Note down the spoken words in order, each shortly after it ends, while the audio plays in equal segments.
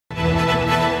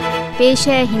पेश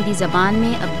है हिंदी जबान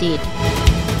में अपडेट।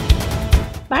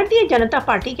 भारतीय जनता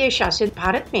पार्टी के शासित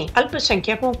भारत में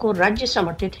अल्पसंख्यकों को राज्य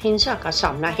समर्थित हिंसा का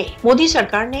सामना है। मोदी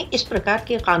सरकार ने इस प्रकार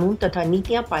के कानून तथा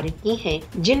नीतियां पारित की हैं,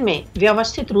 जिनमें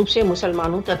व्यवस्थित रूप से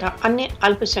मुसलमानों तथा अन्य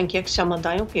अल्पसंख्यक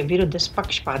समुदायों के विरुद्ध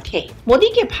पक्षपात है। मोदी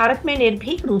के भारत में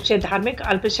निर्भीक रूप से धार्मिक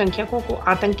अल्पसंख्यकों को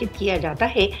आतंकित किया जाता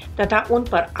है तथा उन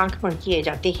पर आक्रमण किए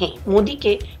जाते हैं। मोदी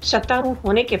के सत्तारूढ़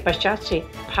होने के पश्चात से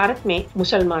भारत में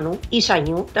मुसलमानों,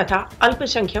 ईसाइयों तथा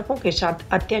अल्पसंख्यकों के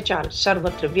साथ अत्याचार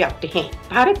सर्वत्र व्याप्त है।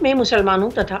 भारत में मुसलमानों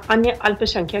तथा अन्य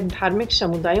अल्पसंख्यक धार्मिक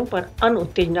समुदायों पर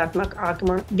अनुत्तेजनात्मक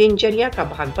आक्रमण दिनचर्या का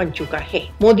भाग बन चुका है।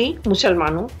 मोदी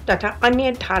मुसलमानों तथा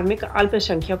अन्य धार्मिक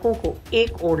अल्पसंख्यकों को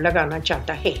एक ओर लगाना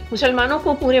चाहता है। मुसलमानों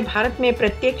को पूरे भारत में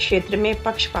प्रत्येक क्षेत्र में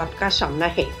पक्षपात का सामना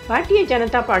है। भारतीय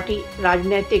जनता पार्टी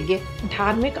राजनीतिज्ञ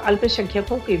धार्मिक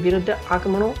अल्पसंख्यकों के विरुद्ध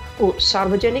आक्रमणों को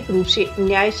सार्वजनिक रूप से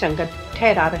न्याय संगत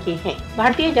ठहरा रहे हैं।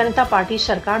 भारतीय जनता पार्टी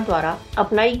सरकार द्वारा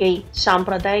अपनाई गई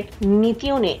सांप्रदायिक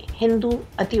नीतियों ने हिंदू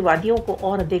अतिवादियों को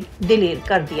और अधिक दिलेर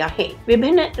कर दिया है।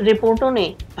 विभिन्न रिपोर्टों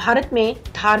ने भारत में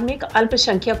धार्मिक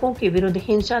अल्पसंख्यकों के विरुद्ध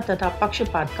हिंसा तथा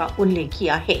पक्षपात का उल्लेख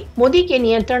किया है। मोदी के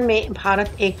नियंत्रण में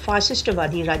भारत एक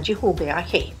फासिस्टवादी राज्य हो गया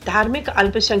है। धार्मिक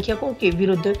अल्पसंख्यकों के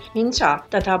विरुद्ध हिंसा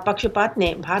तथा पक्षपात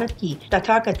ने भारत की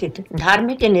तथाकथित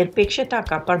धार्मिक निरपेक्षता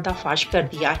का पर्दाफाश कर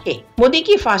दिया है। मोदी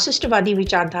की फासिस्टवादी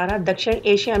विचारधारा दक्षिण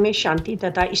एशिया में शांति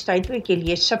तथा स्थायित्व के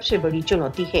लिए सबसे बड़ी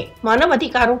चुनौती है। मानव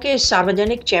अधिकारों के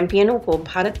सार्वजनिक चैंपियनों को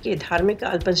भारत के धार्मिक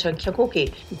अल्पसंख्यकों के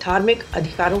धार्मिक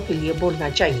अधिकारों के लिए बोलना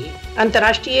चाहिए।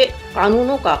 अंतर्राष्ट्रीय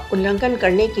कानूनों का उल्लंघन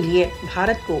करने के लिए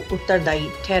भारत को उत्तरदायी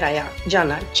ठहराया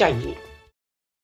जाना चाहिए।